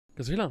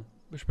Gazillan,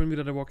 wir spielen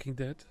wieder The Walking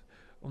Dead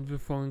und wir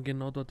fangen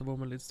genau dort, wo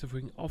wir letzte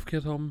Folge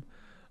aufgehört haben.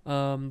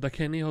 Der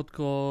Kenny hat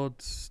gerade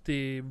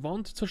die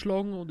Wand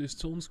zerschlagen und ist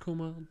zu uns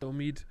gekommen und der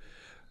Omid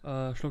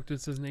schlagt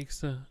jetzt das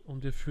nächste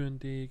und wir führen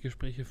die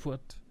Gespräche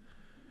fort.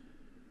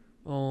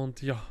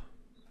 Und ja,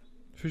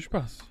 viel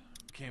Spaß.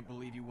 Can't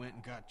believe you went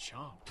and got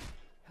chomped.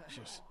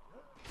 Just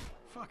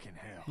fucking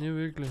hell. Ja,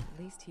 wirklich. At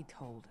least he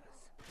told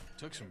us.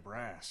 Took some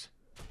brass.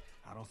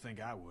 I don't think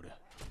I would've.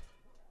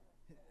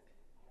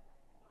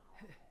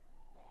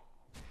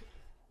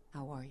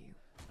 How are you?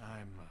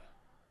 I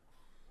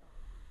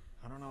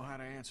don't know how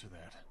to answer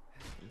that.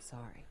 I'm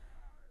sorry.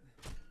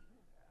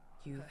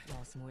 You've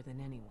lost more than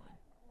anyone.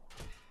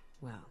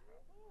 Well,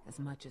 as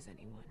much as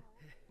anyone.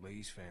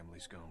 Lee's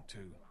family's gone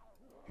too.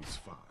 He's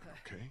fine,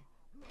 okay?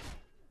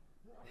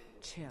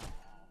 Chill.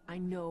 I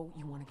know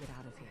you want to get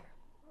out of here.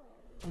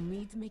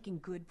 Omid's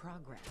making good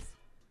progress.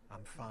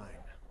 I'm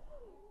fine.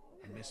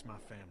 I miss my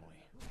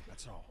family.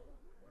 That's all.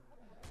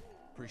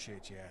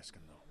 Appreciate you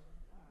asking, though.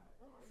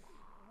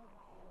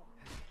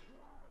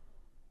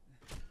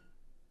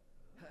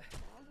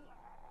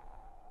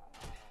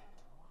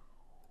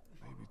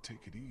 Maybe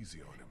take it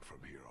easy on him from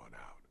here on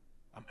out.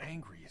 I'm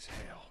angry as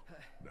hell.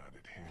 Not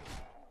at him.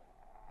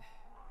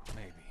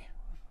 Maybe.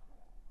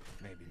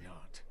 Maybe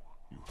not.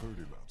 You heard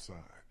him outside.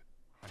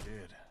 I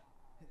did.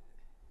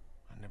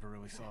 I never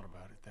really thought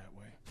about it that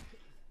way.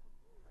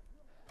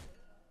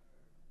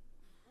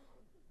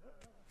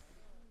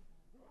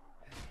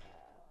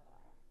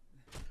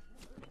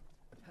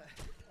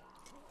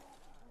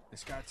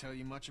 This guy tell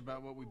you much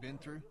about what we've been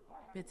through?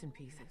 Bits and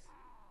pieces.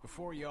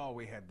 Before y'all,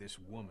 we had this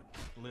woman,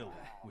 Lily,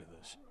 with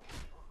us.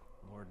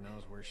 Lord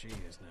knows where she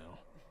is now.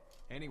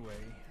 Anyway,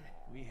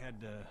 we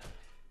had to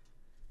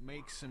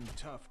make some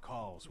tough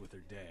calls with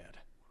her dad.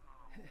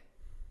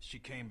 She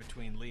came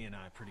between Lee and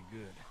I pretty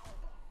good.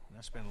 And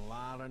I spent a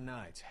lot of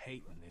nights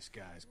hating this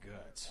guy's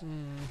guts.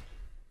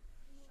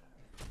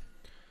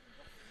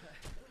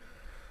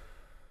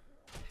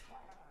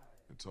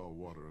 It's all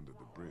water under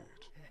the bridge.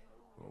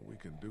 All we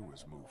can do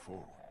is move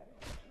forward.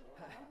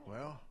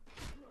 Well,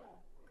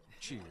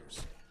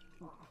 cheers.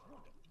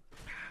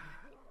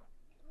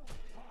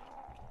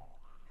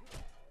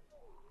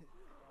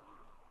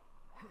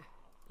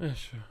 Ja,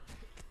 sure.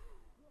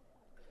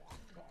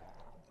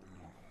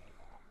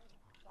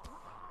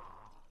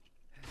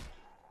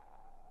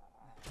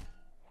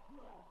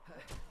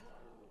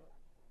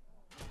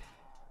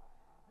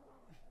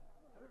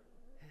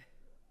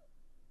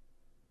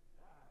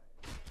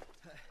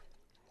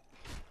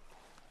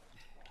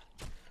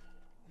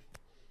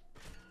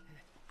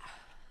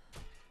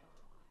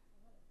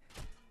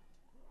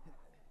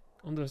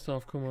 Und er ist da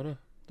aufgekommen, oder?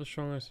 Das ist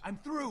schon nice. I'm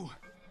through!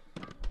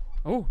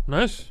 Oh,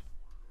 nice.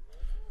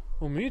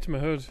 Omid,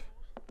 man hört.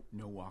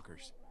 No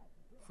walkers.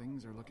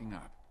 Things are looking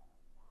up.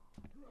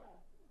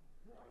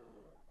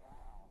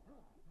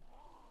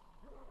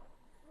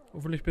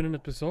 Hoffentlich bin ich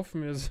nicht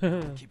besoffen. Jetzt.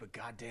 Keep a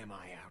goddamn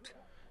eye out.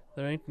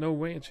 There ain't no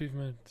way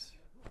achievement.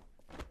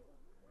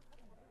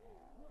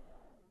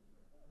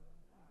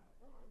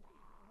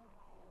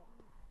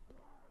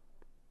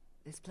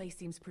 This place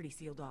seems pretty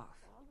sealed off.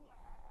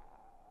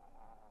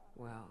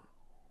 Well,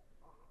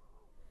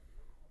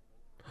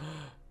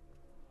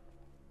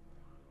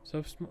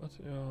 Selbstmord,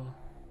 ja.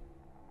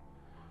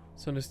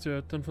 Sind es die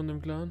Eltern von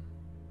dem Clan?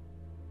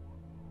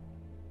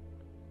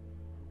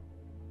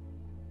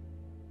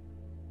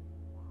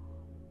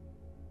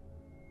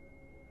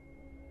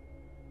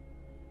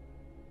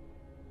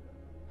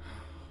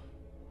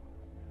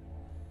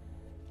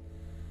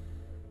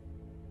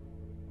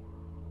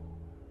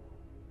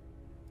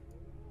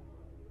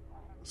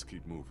 Let's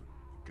keep moving.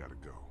 Gotta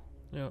go.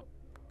 Ja,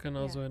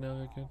 genau so eine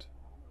reagiert.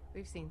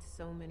 we've seen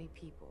so many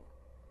people.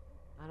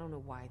 I don't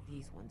know why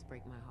these ones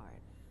break my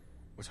heart.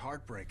 What's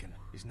heartbreaking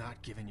is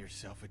not giving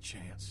yourself a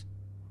chance.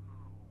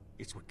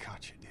 It's what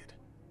Katja did.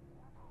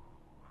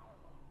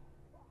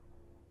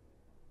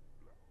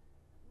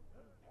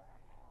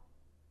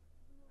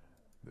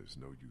 There's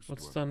no use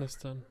What's dwelling done on is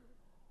it. done.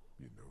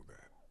 You know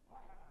that.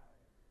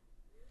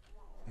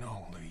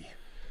 No, Lee.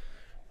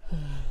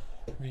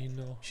 We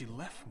know. She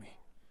left me.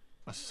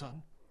 A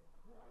son.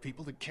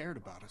 People that cared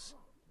about us.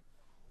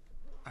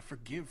 I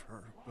forgive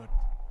her, but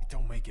it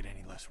don't make it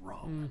any less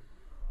wrong.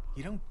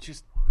 You don't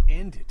just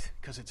end it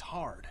because it's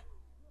hard.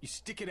 You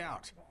stick it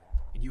out,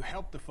 and you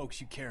help the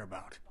folks you care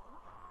about.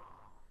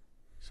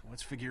 So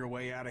let's figure a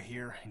way out of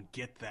here and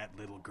get that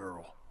little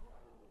girl.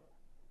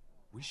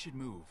 We should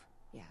move.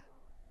 Yeah,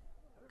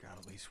 Got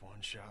at least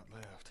one shot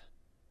left.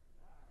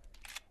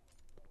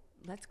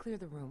 let's clear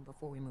the room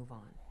before we move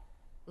on.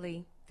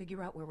 Lee,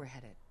 figure out where we're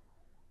headed.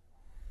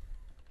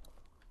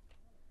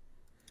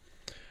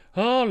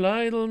 Oh,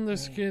 Leiden,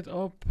 es geht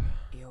ab.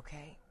 You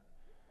okay?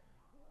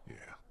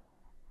 Yeah.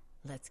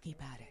 Let's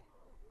keep at it.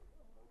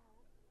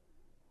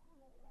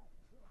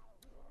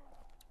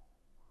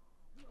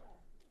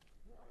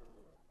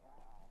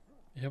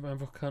 Ich habe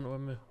einfach keinen Ohr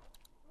mehr.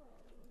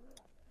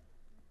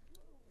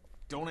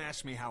 Don't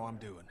ask me how I'm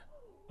doing.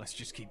 Let's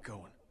just keep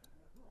going.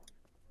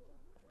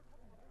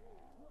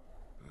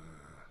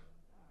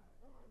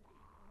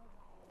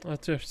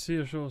 hat zuerst sie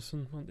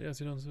erschossen und er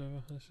sie dann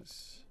selber. Das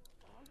ist...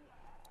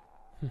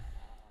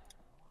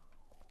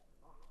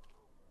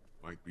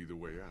 Might be the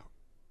way out.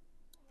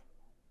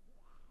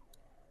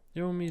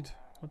 Yo, Meat,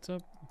 what's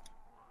up?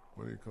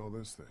 What do you call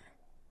this thing?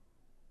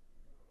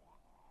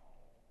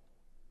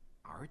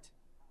 Art?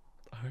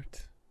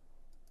 Art.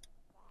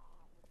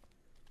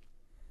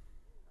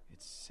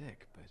 It's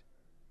sick, but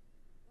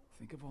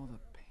think of all the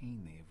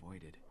pain they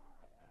avoided.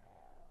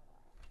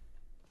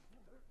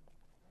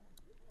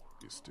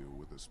 You still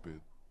with us,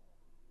 Spit?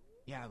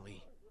 Yeah,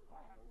 Lee.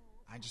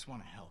 I just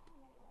want to help.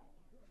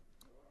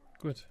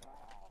 Gut.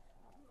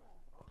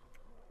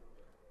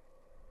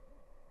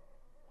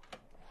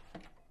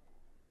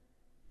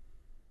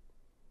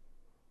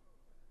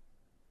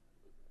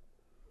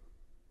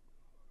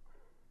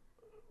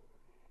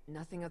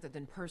 Nothing other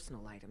than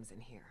personal items in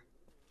here.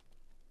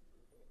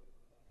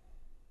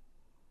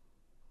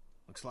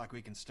 Looks like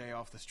we can stay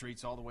off the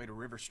streets all the way to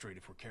River Street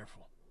if we're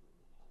careful.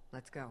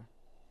 Let's go.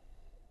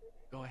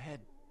 Go ahead.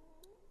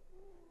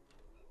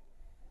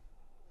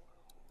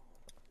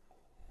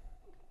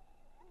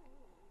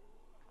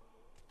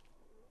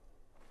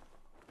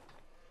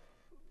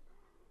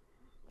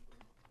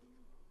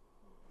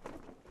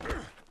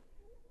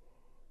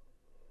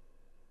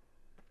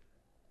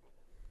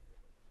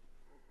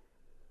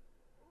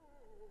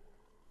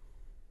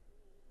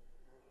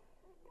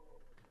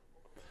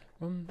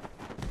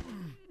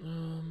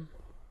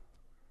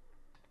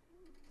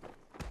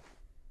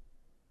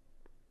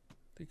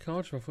 Die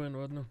Couch war voll in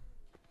Ordnung.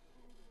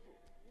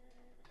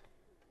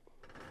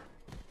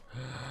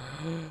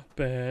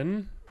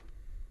 Ben?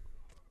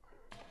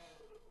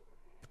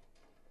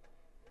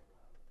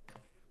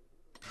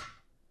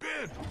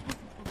 Ben!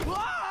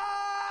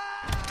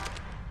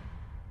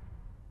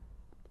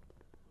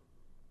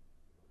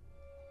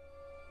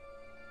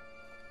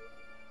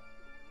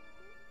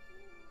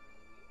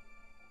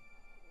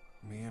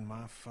 Me and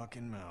my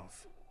fucking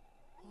mouth.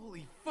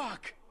 Holy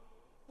fuck!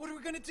 What are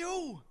we gonna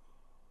do?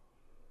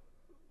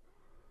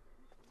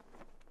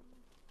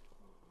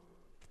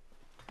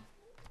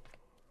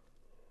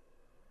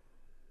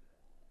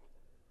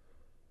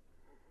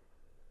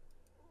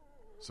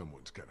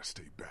 Someone's gotta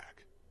stay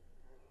back.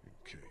 In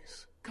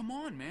case. Come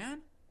on,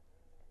 man.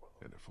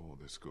 And if all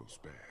this goes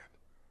bad,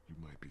 you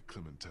might be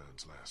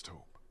Clementine's last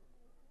hope.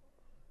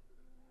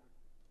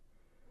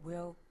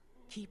 We'll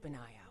keep an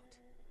eye out.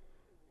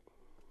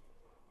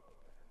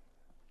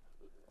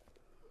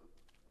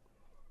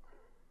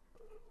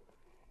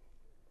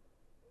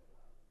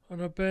 Oh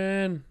no,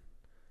 Ben!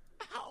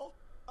 Ow!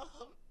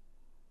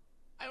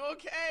 I'm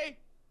okay!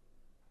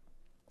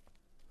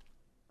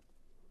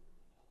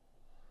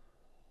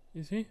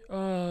 Is he?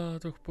 Ah, I'm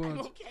durchbohrt.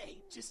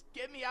 okay! Just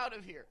get me out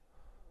of here!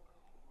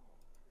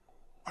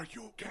 Are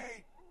you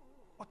okay?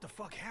 What the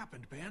fuck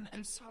happened, Ben?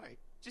 I'm sorry.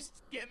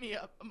 Just get me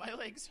up. My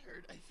legs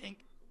hurt, I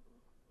think.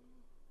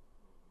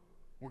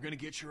 We're gonna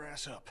get your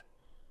ass up.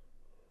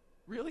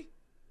 Really?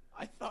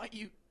 I thought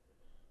you...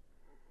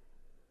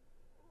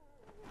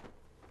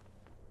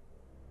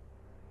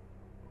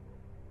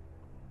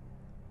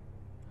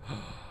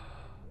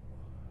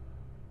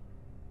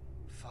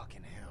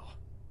 Fucking hell.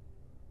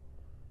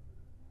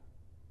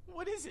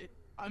 What is it?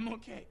 I'm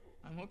okay.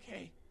 I'm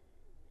okay.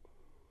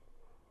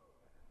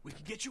 We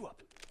can get you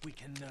up. We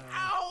can,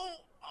 Ow!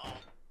 Oh,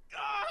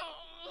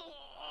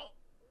 oh.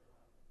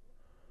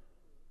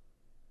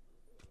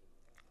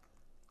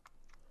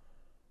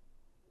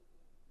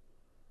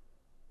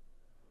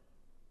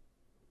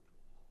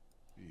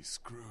 He's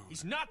screwed.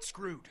 He's not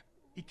screwed.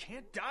 He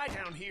can't die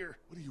down here.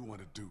 What do you want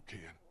to do, Ken?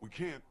 We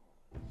can't...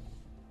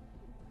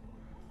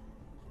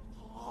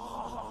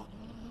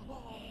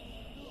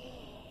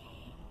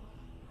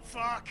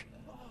 Fuck!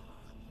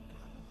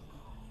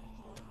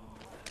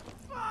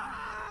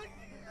 Fuck!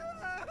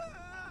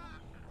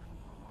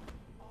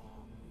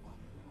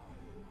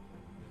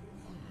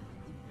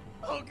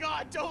 Oh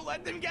God, don't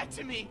let them get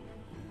to me!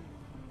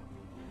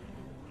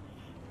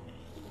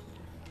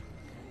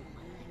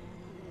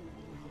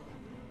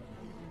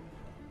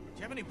 Do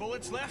you have any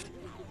bullets left?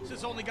 This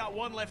has only got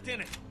one left in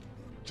it.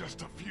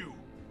 Just a few.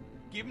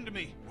 Give them to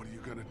me. What are you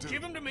gonna do?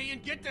 Give them to me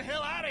and get the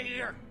hell out of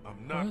here!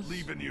 I'm not What?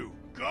 leaving you.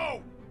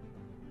 Go!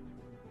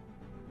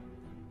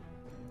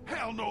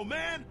 Hell no,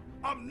 man!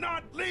 I'm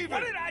not leaving!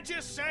 What did I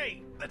just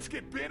say? Let's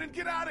get Ben and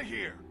get out of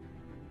here!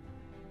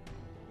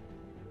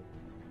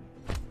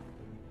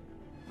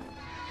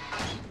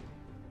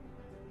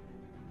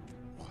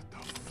 What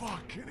the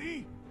fuck,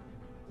 Kenny?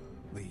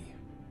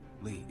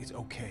 Lee, it's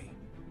okay.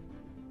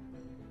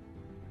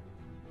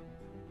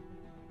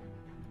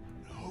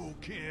 No,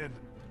 Ken.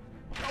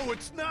 No,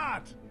 it's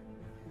not!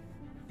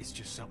 It's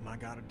just something I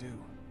gotta do.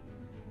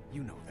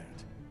 You know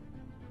that.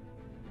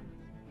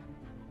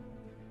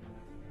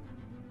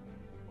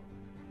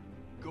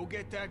 Go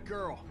get that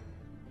girl.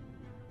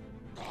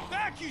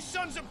 Back, you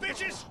sons of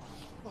bitches!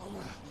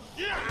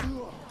 Yeah!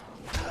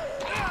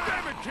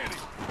 Damn it, Kenny!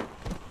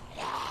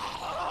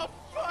 Oh,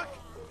 fuck!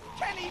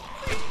 Kenny,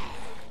 please!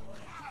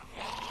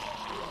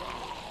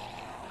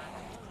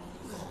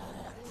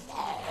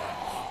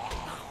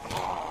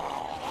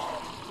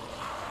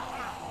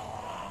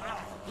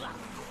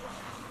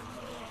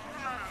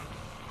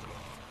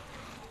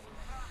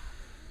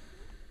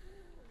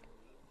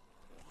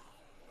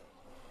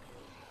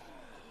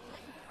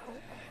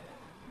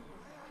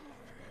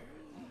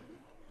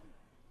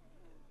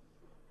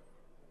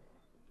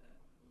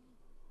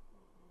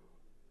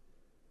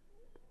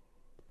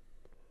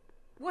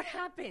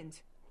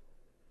 happened?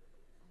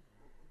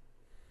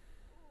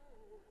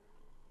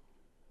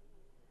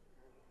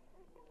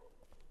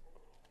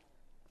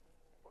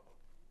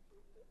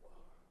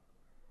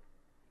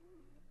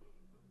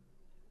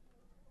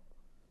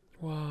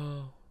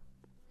 Wow.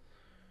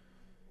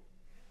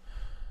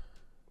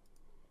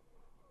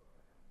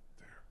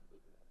 They're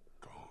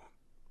gone.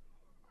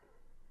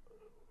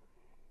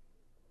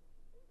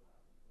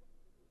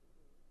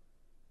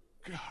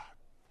 God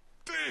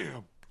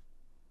damn!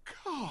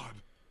 God!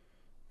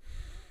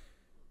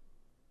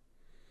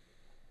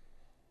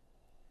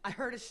 I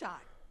heard a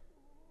shot.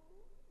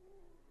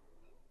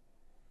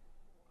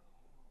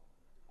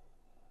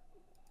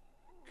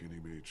 Kenny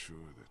made sure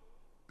that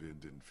Ben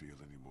didn't feel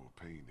any more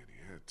pain than he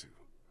had to.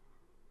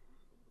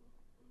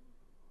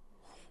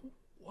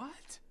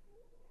 What?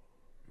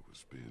 It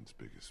was Ben's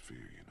biggest fear,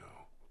 you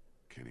know.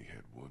 Kenny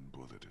had one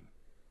bullet and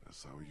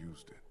that's how he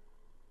used it.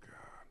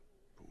 God,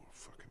 poor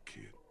fucking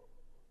kid.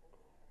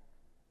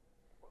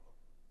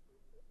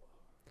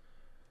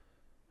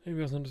 Ich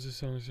weiß nicht, was ich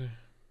sagen soll.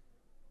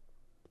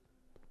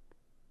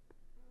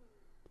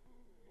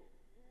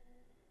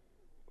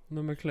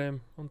 Nur mal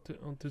klein und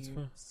die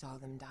zwei. You saw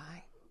them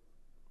die?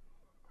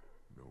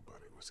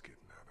 Nobody was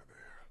getting out of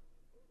there.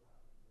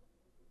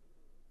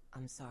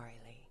 I'm sorry,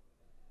 Lee.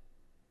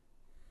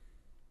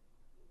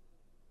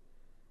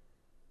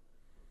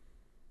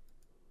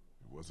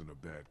 He wasn't a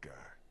bad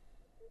guy.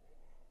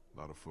 A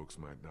lot of folks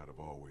might not have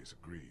always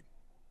agreed.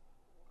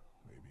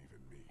 Maybe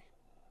even me.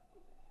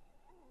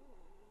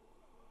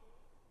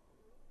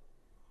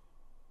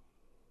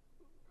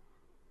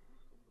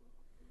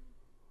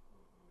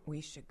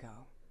 We should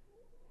go.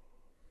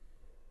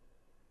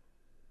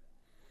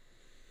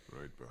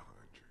 Right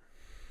behind you.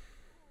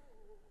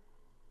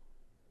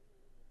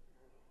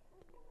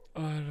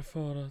 Alter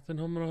Vater, den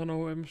haben wir nach einer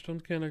halben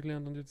Stunde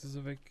kennengelernt und jetzt ist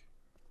er weg.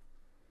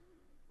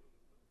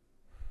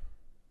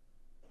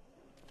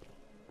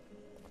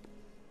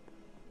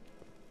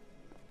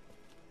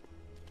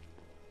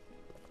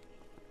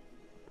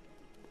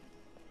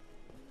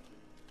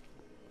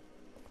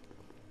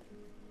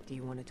 Do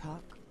you want to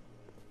talk?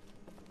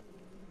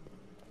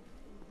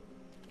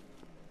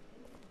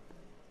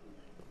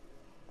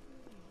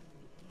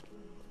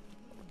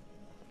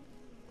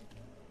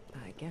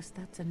 I guess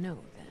that's a no,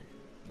 then.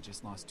 You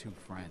just lost 2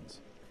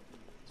 friends.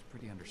 It's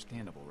pretty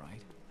understandable,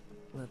 right?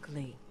 Look,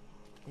 Lee,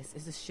 this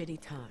is a shitty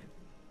time,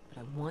 but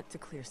I want to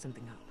clear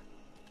something up.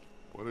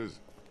 What is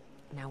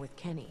it? Now with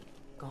Kenny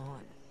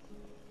gone,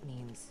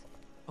 means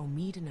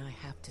Omid and I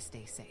have to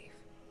stay safe.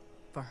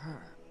 For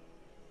her.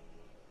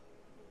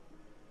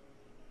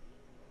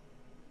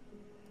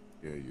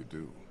 Yeah, you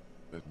do.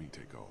 Let me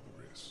take all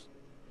the risks.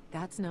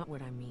 That's not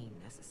what I mean,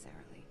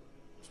 necessarily.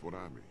 It's what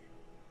I mean.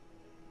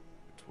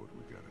 It's what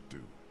we gotta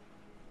do.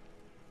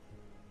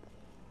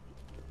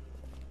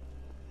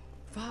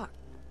 Fuck.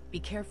 Be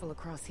careful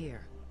across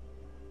here.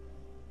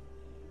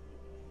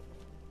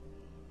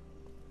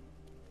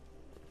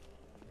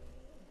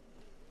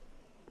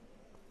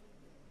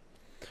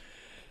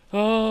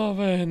 Åh,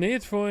 hvad?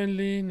 Net foran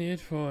lige, net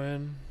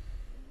foran.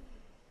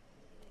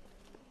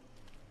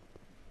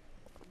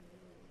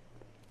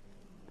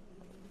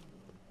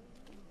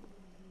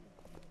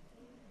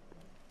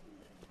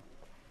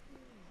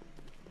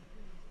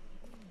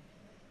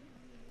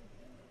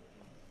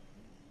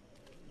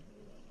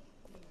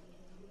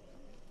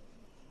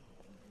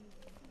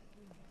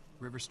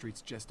 River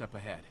Street's just up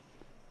ahead.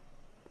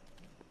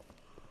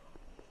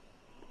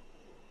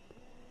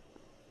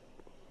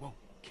 Whoa,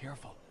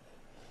 careful.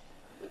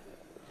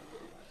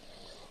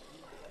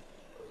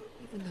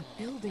 Even the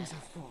buildings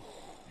are full.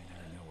 You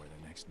never know where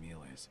the next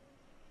meal is.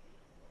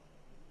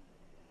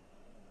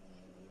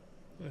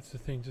 That's the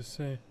thing to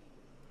say.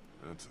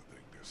 That's a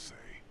thing to say.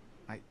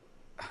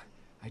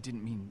 I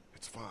didn't mean...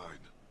 It's fine.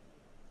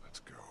 Let's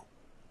go.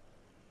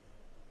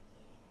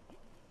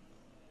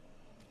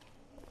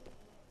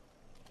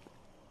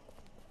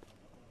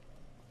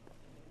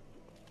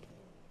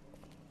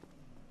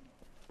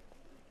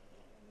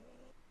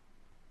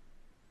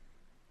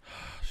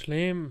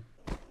 Schlimm.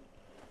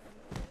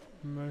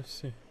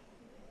 Mercy.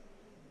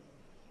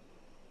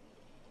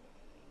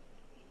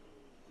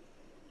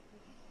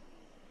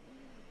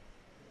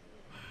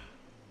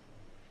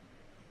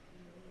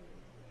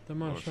 The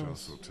Marshall's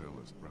Marshalls. Hotel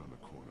is around the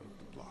corner of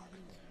the block.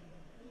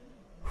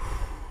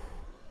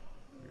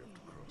 We have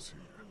to cross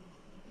here.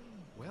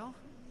 Well,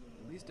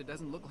 at least it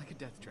doesn't look like a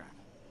death trap.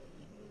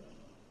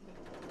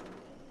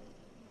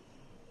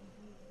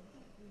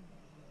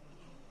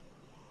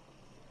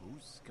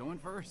 Who's going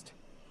first?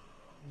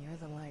 You're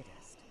the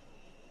lightest.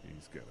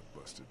 He's got a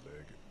busted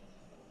leg and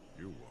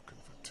you're walking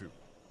for 2.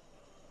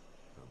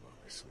 I'm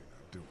obviously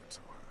not doing so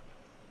hot.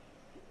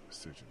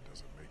 Decision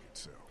doesn't make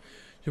itself.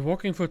 You're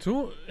walking for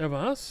 2?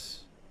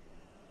 Was?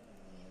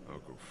 I'll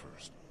go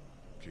first,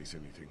 in case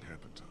anything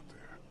happens out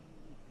there.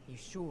 You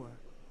sure?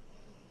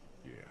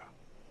 Yeah.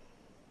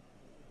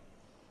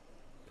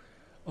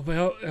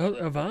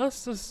 Aber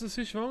was, dass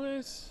sie schwanger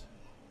ist?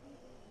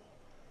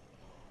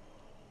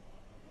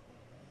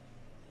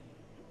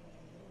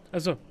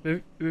 Also,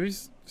 wir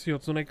wissen, sie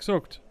hat's noch nicht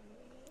gesagt.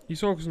 Ich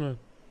sag's nur.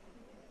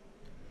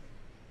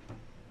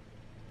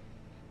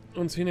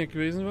 Und sie nicht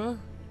gewesen war?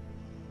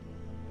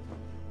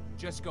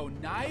 Just go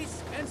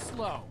nice and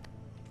slow.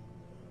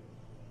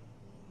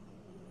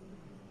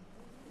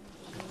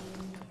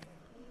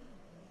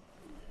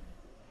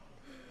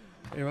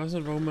 Ich weiß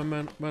nicht, warum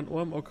ich meinen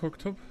Arm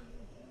angehackt hab.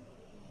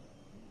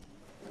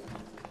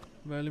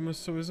 Weil ich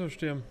muss sowieso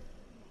sterben.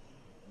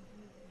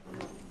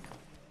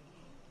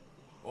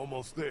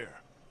 Almost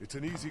there. It's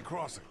an easy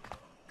crossing.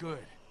 Good.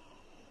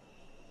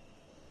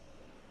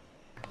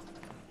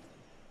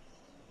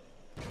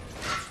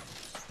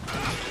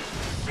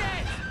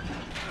 Shit!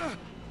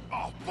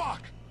 Oh,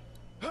 fuck!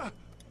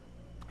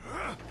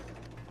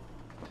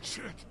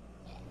 Shit.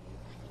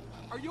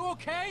 Are you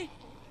okay?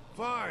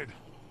 Fine.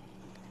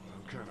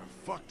 I'm kind of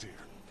fucked here.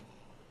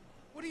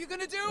 What are you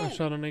gonna Das do?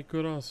 schaut doch nicht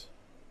gut aus.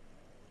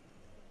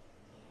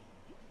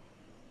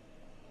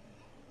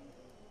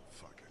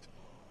 Fuck it.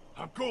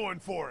 I'm going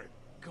for it.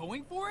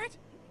 Going for it?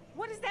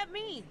 What does that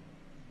mean?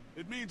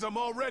 It means I'm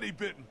already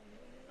bitten.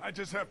 I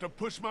just have to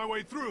push my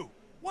way through.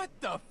 What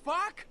the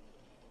fuck?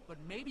 But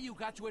maybe you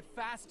got to it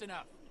fast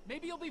enough.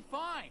 Maybe you'll be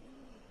fine.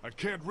 I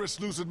can't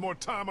risk losing more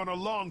time on a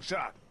long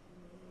shot.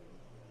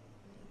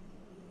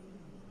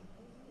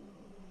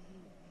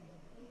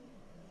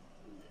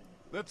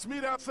 Let's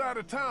meet outside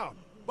of town,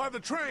 by the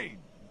train.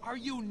 Are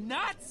you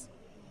nuts?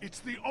 It's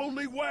the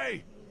only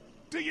way.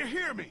 Do you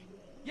hear me?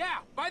 Yeah,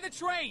 by the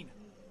train.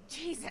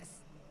 Jesus.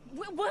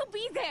 We'll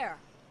be there.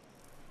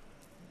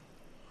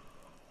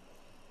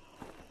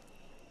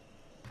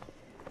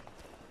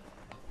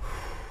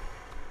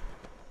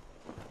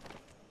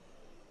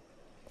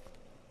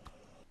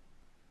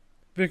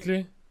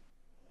 Wirklich?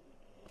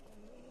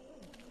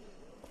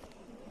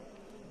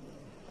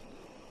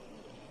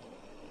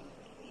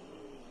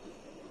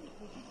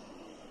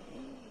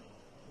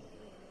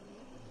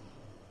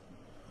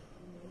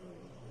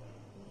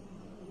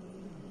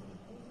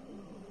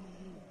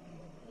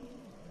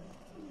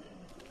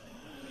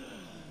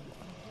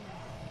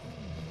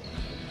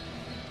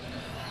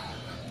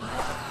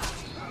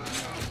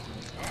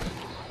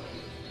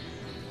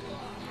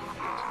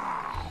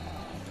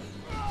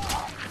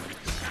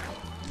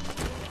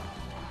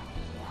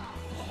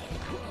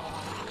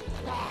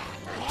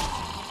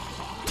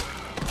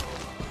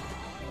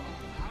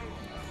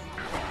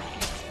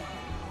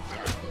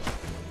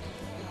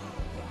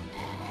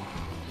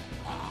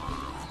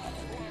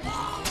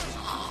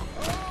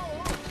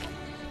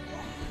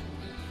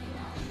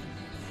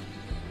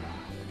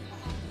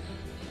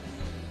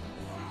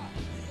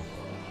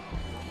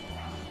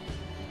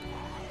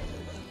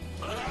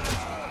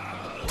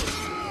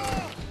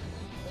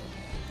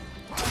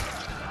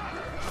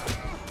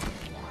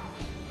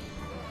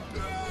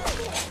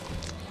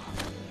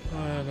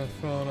 Alter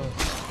Vater.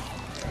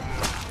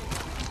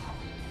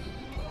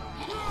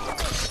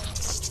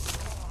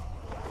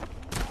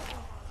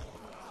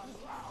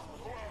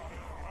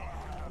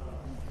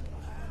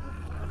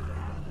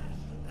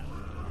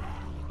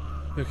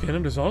 Wir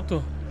kennen das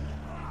Auto.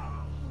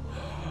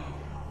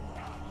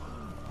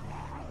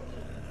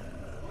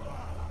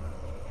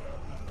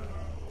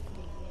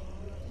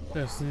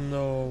 There's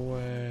no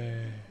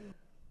way.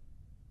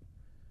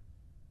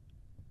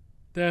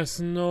 There's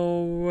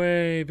no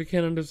way. Wir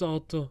kennen das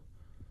Auto.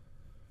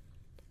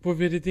 Wo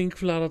wir die Ding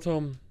gefladert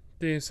haben.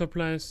 Die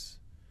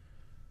Supplies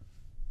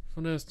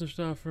von der ersten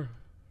Staffel.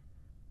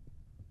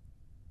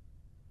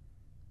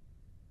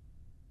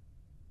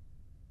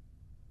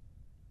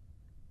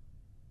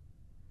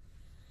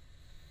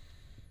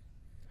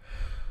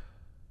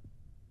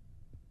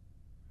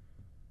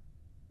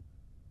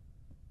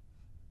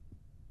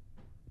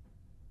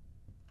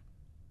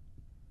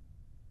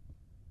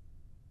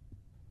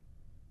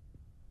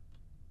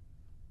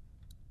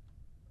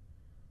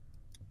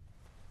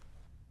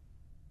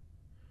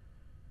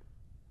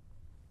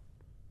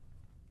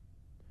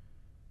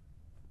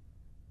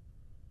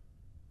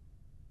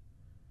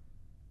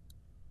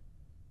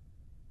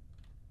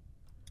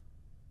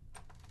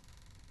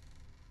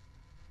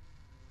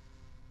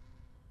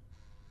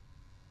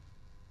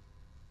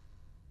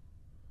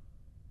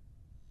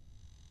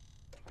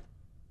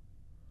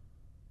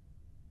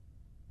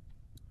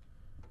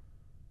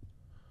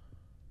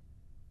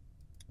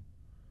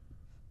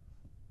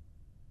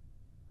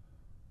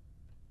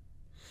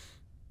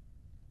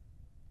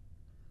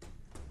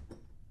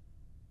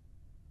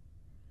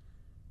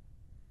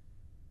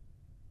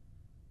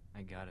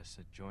 I got us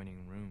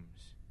adjoining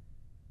rooms.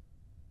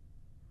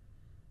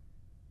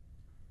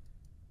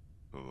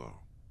 Hello.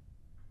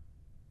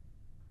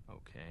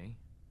 Okay.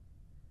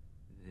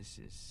 This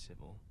is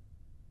civil.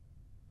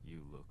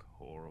 You look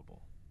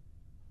horrible.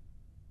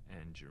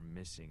 And you're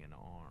missing an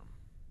arm.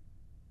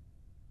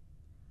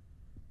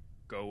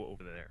 Go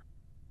over there.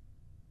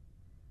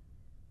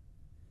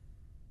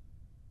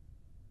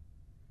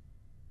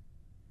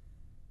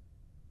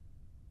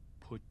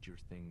 Put your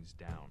things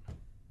down.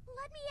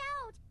 Let me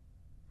out!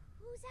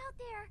 Who's out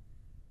there?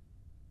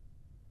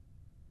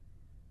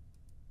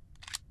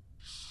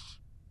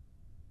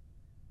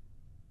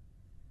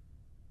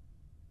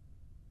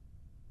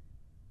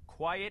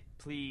 Quiet,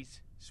 please,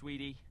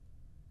 sweetie.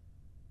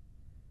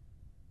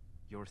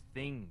 Your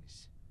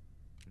things.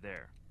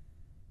 There.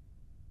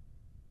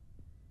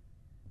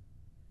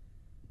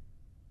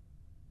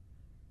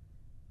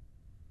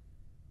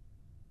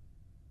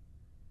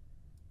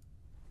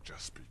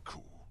 Just be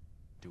cool.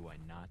 Do I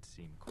not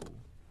seem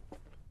cool?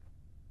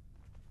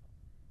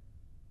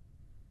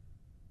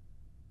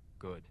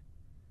 Good.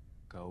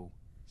 Go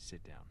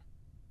sit down.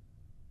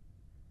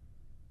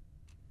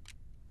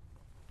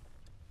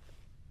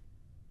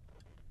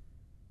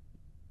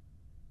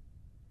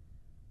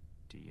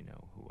 Do you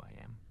know who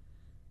I am?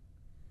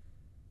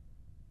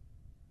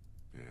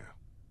 Yeah,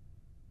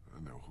 I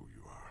know who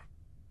you are.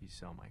 You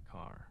saw my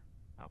car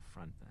out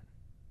front then.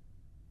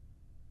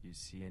 You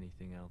see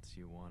anything else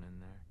you want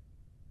in there?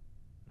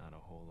 Not a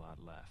whole lot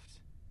left.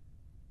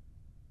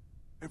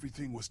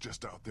 Everything was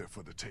just out there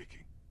for the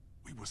taking.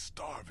 We were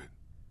starving.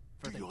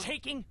 For the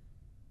taking?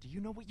 Do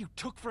you know what you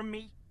took from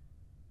me?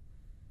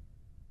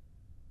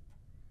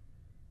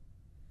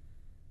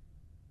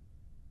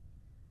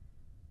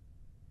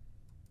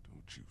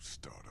 Don't you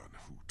start on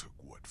who took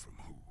what from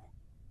who.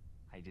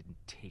 I didn't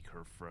take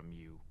her from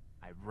you.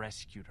 I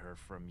rescued her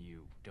from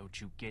you. Don't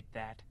you get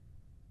that?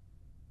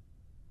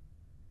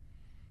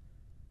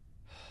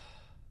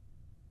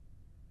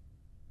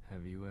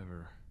 Have you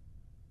ever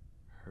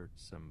hurt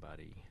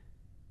somebody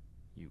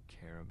you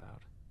care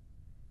about?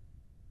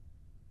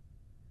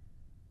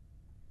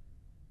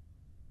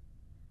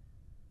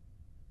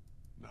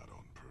 Not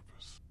on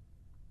purpose.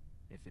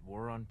 If it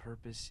were on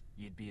purpose,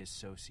 you'd be a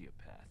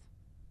sociopath.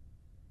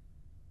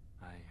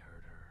 I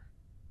hurt her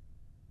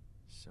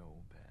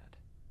so bad.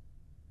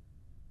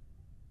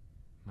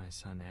 My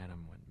son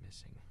Adam went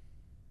missing.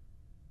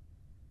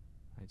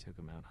 I took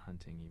him out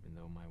hunting even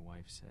though my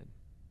wife said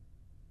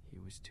he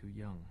was too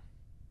young.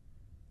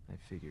 I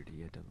figured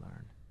he had to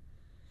learn.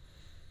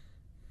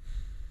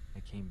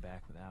 I came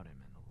back without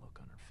him and the look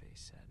on her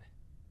face said,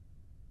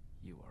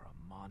 "You are a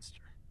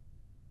monster."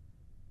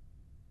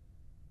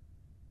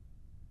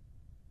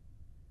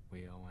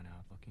 We all went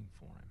out looking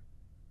for him.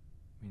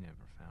 We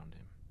never found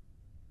him.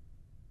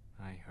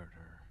 I hurt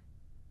her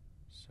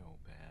so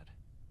bad.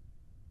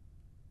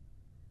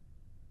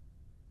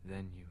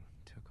 Then you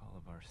took all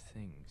of our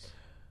things.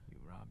 You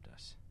robbed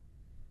us.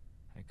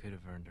 I could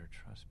have earned her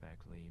trust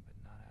back, Lee,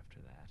 but not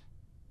after that.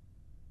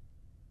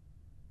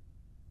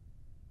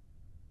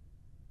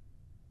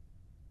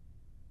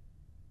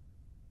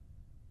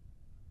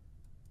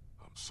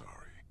 I'm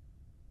sorry.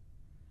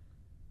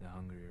 The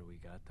hungrier we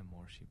got, the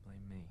more she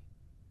blamed me.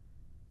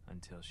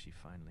 Until she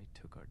finally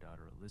took our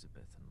daughter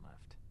Elizabeth and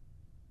left.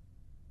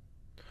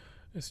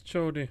 It's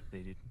Jody.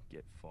 They didn't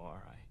get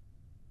far. I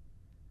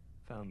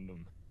found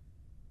them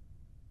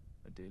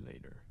a day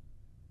later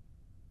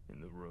in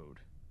the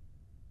road.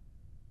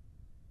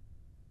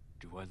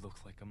 Do I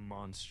look like a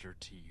monster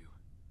to you?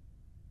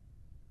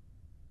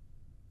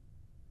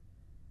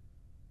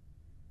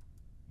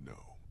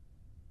 No.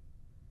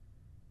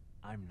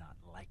 I'm not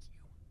like you.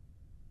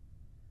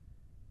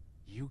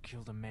 You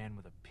killed a man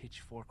with a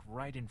pitchfork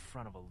right in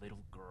front of a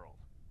little girl.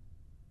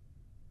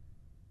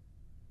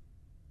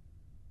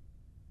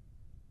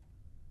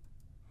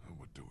 I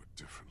would do it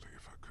differently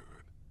if I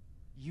could.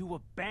 You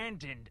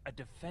abandoned a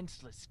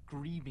defenseless,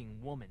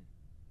 grieving woman.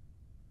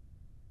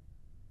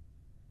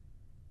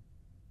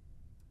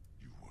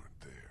 You weren't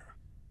there.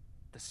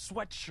 The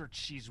sweatshirt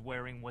she's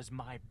wearing was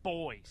my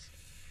boy's.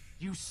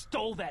 You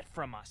stole that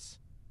from us.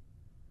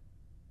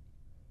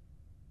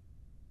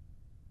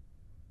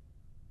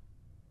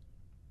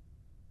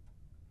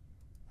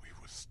 We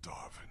were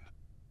starving.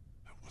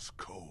 It was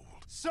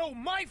cold. So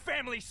my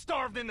family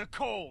starved in the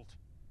cold!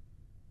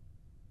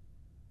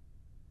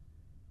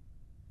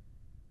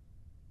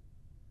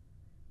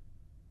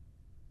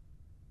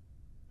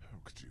 How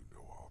could you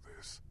know all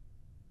this?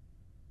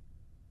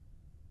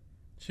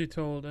 She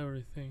told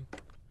everything.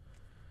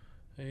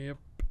 Yep.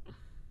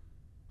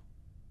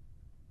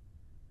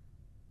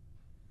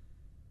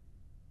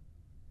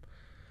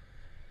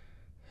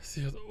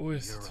 Sie hat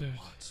alles You're a erzählt.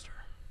 monster.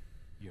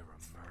 You're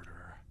a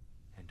murderer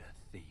and a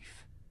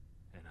thief.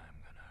 And I'm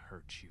gonna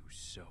hurt you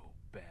so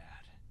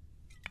bad.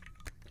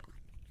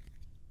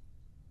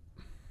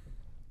 It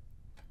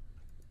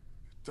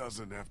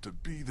doesn't have to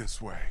be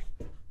this way.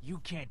 You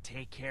can't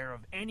take care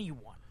of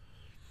anyone.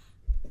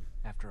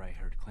 After I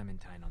heard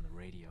Clementine on the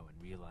radio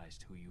and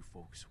realized who you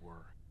folks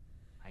were,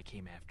 I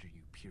came after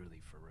you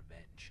purely for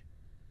revenge.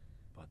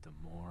 But the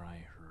more I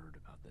heard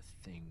about the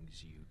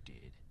things you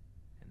did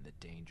and the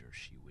danger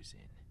she was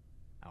in,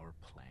 our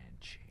plan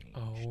changed.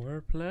 Our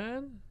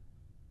plan?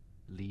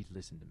 Lee,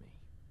 listen to me.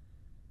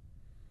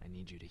 I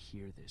need you to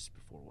hear this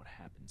before what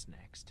happens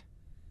next.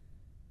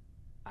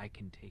 I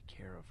can take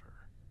care of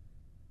her.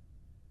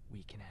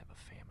 We can have a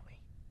family.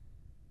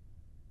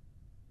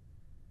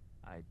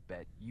 I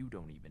bet you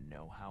don't even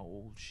know how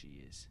old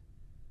she is.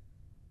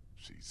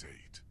 She's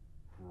 8.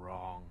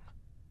 Wrong.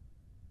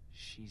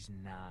 She's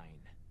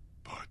 9.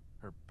 But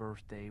Her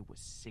birthday was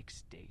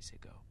 6 days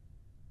ago.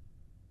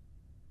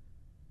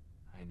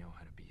 I know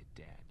how to be a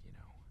dad, you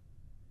know.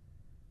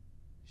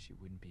 she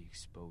wouldn't be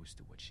exposed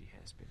to what she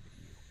has been with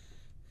you.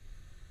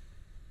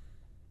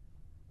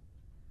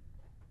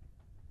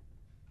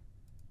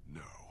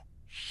 No.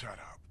 Shut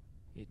up.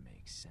 It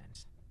makes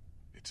sense.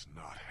 It's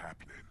not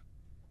happening.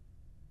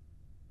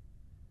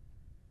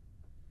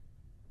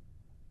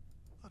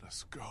 Let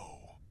us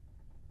go.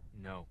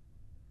 No.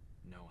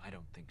 No, I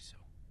don't think so.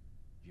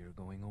 You're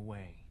going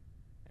away,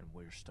 and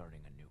we're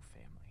starting a new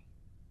family.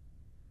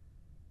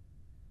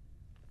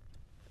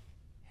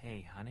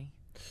 Hey, honey.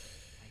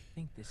 I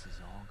think this is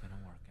all gonna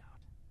work out.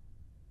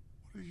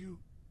 What are you...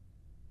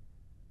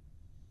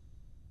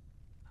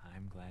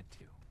 I'm glad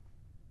too.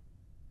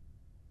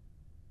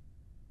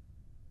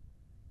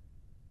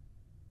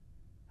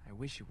 I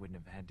wish it wouldn't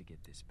have had to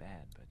get this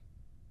bad, but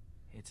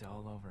it's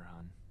all over,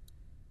 hon.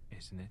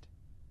 Isn't it?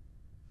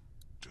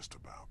 Just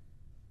about.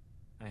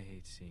 I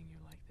hate seeing you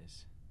like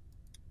this.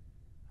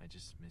 I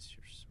just miss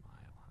your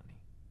smile, honey.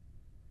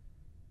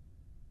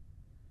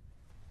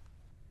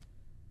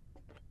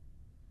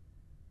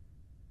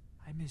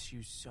 I miss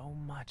you so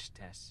much,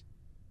 Tess.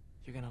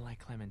 You're gonna like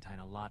Clementine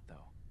a lot,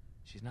 though.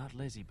 She's not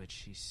Lizzie, but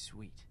she's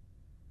sweet.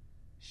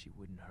 She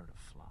wouldn't hurt a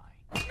fly.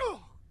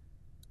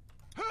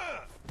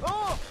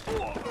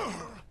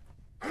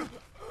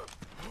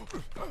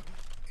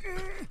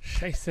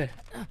 Scheiße.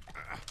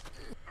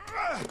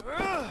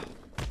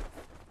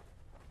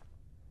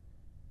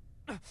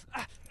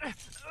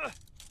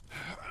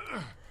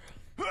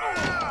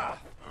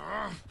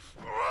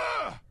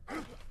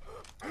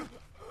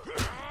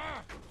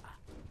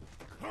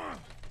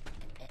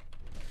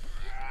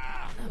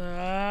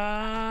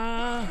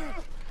 Ah,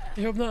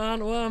 ich hab nur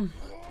einen Arm.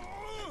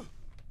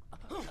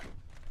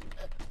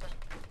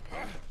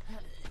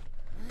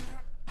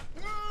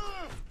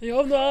 Ich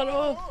hab nur einen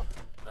Arm.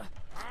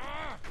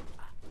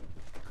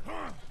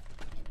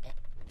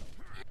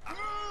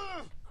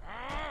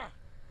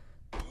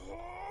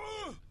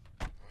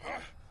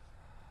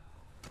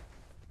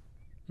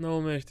 No,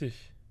 mächtig.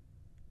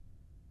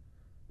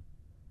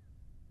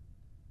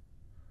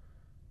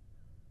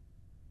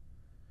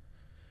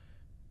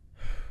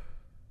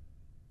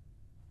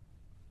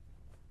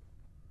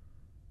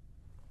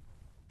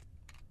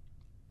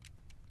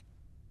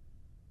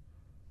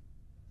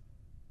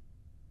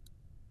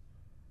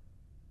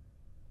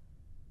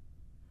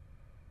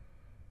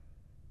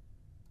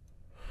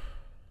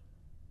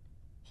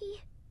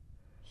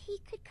 He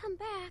could come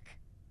back.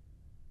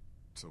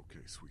 It's okay,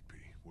 Sweet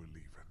Pea. We're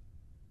leaving.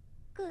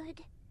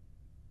 Good.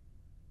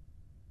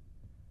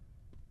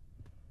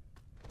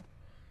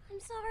 I'm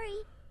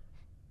sorry.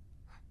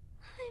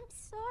 I'm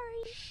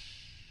sorry.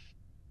 Shh.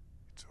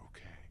 It's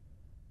okay.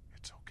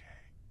 It's okay.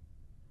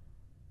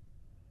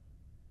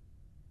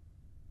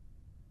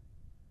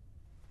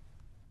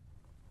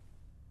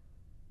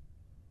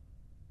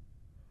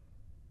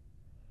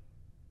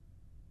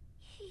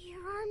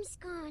 Your arm's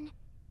gone.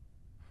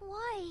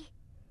 Why?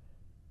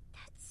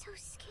 That's so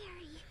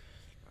scary.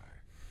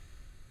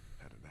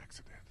 I had an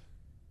accident.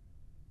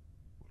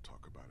 We'll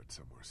talk about it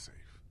somewhere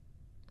safe.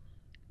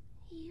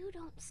 You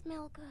don't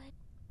smell good.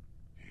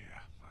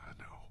 Yeah, I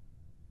know.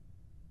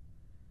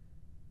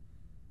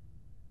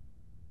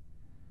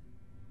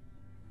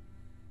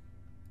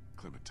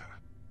 Clementine,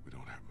 we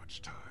don't have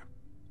much time.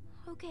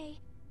 Okay.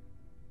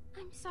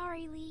 I'm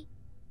sorry, Lee.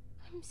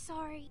 I'm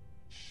sorry.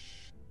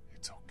 Shh.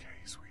 It's okay,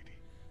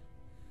 sweetie.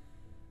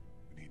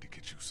 We need to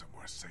get you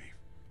somewhere safe.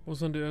 Wo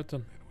sind die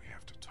Eltern? And we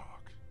have to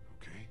talk,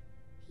 okay?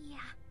 Yeah.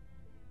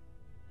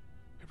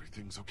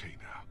 Everything's okay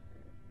now.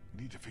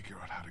 We need to figure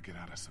out how to get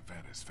out of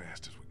Savannah as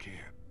fast as we can.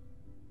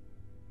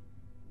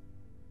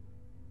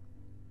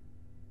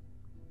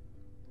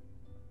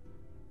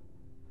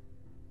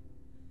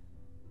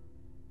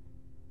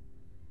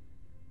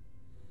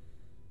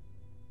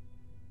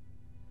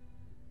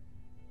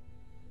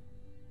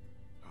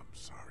 I'm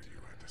sorry you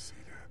had to see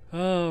that.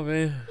 Ah,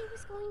 weh. He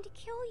was going to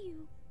kill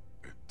you.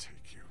 And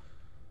take you.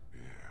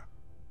 Yeah.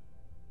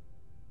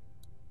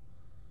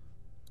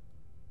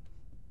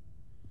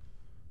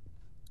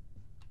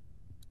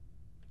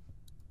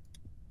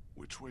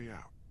 Which way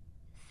out?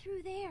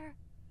 Through there.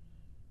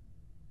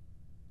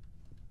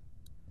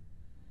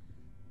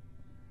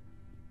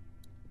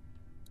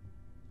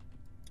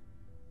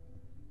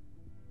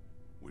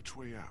 Which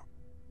way out?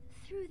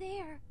 Through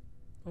there.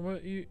 Aber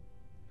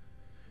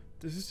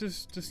das ist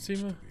das Leads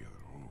Zimmer. to the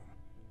other room.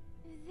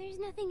 There's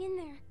nothing in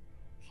there.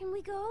 Can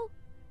we go?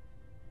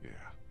 Yeah,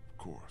 of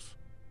course.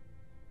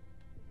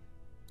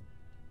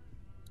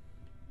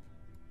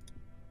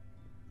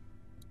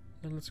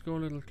 Then let's go,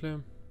 little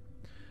Clem.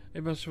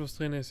 Ich weiß schon, was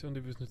drin ist und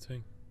ich will es nicht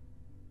zeigen.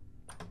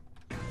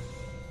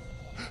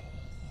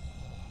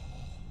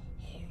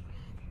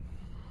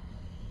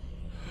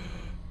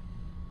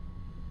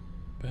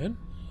 Ben?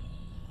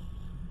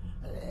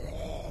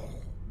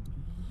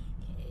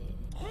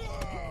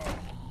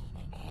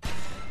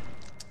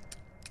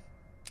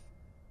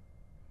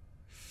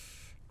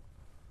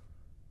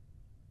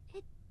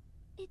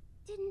 It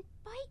didn't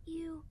bite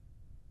you.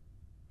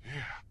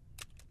 Yeah,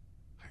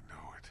 I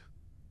know it.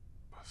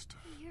 Must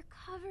have You're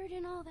covered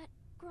in all that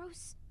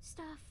gross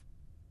stuff.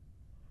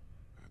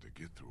 had to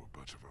get through a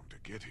bunch of them to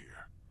get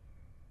here.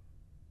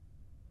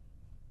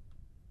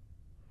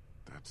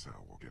 That's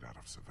how we'll get out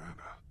of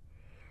Savannah.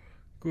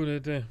 Gute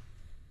Idee.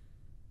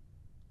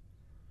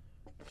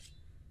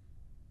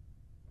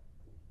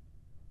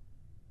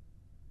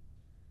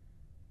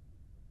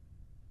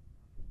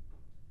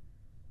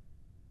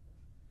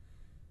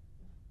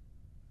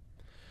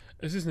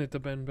 Es ist nicht der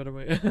Ben, by the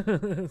way.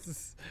 Es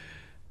ist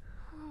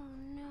Oh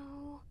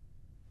no.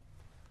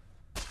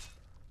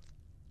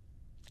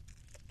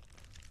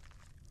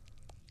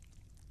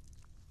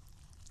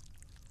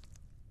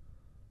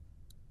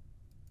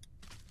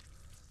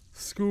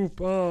 Scoop.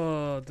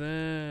 Oh,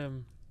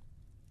 damn.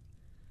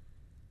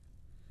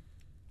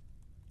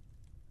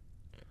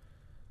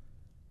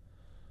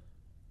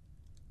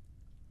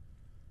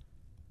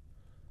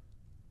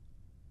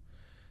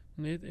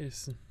 Nicht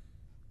essen.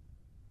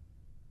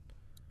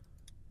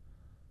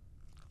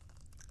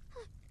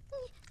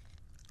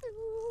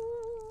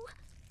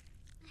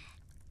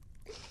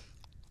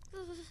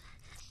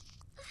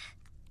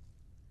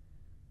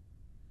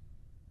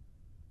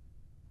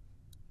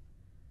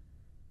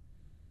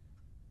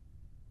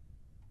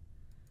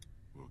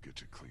 We'll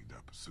get you cleaned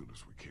up as soon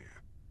as we can.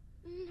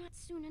 Not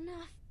soon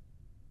enough.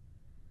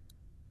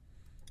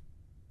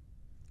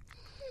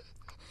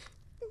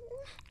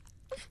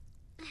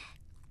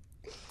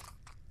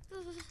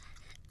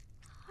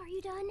 Are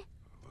you done?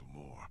 A little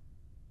more.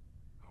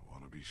 I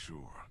want to be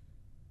sure.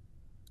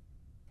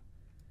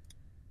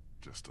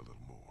 Just a little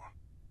more.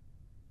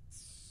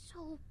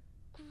 So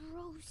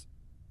gross.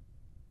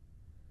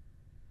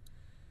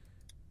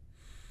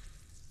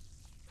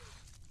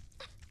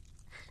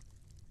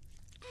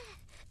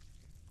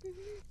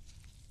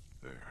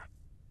 There.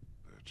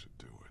 That should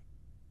do it.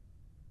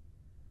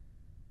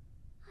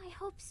 I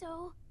hope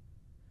so.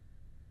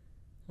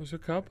 Was your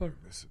Körper? You're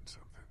missing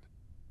something.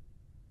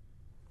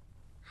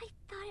 I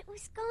thought it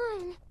was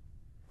gone.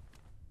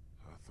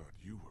 I thought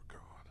you were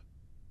gone.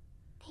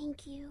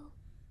 Thank you.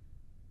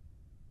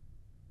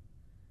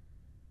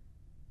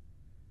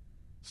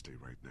 Stay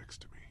right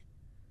next to me.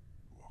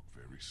 Walk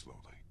very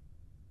slowly.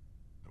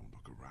 Don't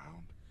look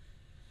around.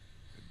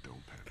 And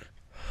don't panic.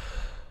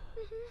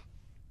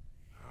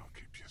 I'll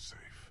keep you safe.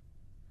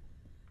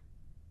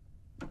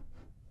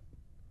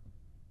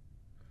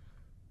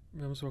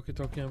 Wir haben das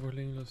Walkie-Talkie einfach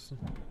liegen lassen.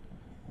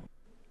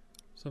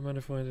 So,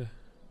 meine Freunde.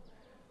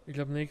 Ich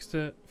glaube,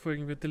 nächste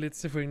Folge wird die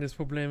letzte Folge. Das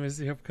Problem ist,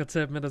 ich habe keine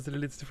Zeit mehr, dass ich die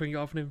letzte Folge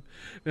aufnehme.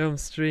 Wir haben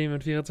Stream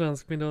in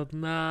 24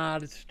 Minuten. Na,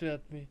 das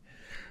stört mich.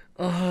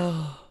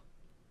 Oh.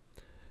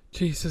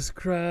 Jesus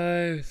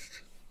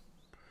Christ.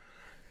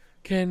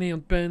 Kenny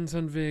und Ben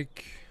sind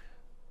weg.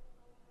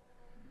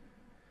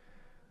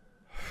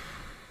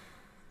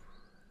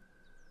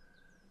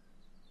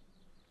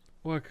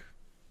 Org.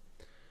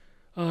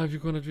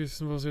 Ich kann nicht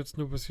wissen, was jetzt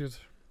noch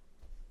passiert.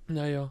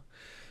 Naja,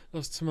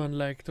 lasst mal ein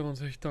Like da, wenn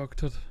es euch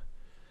taugt hat.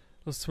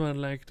 Lasst mal ein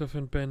Like da für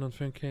den Ben und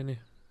für den Kenny.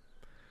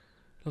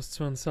 Lasst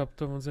mal einen Sub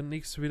da, wenn ihr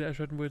nächstes wieder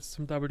einschalten wollt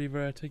zum DoubleDee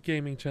Variety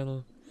Gaming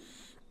Channel.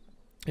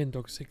 In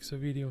Tag 6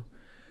 ein Video.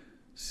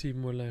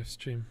 7 Uhr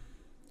Livestream.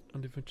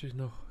 Und ich wünsche euch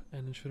noch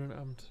einen schönen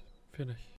Abend für euch.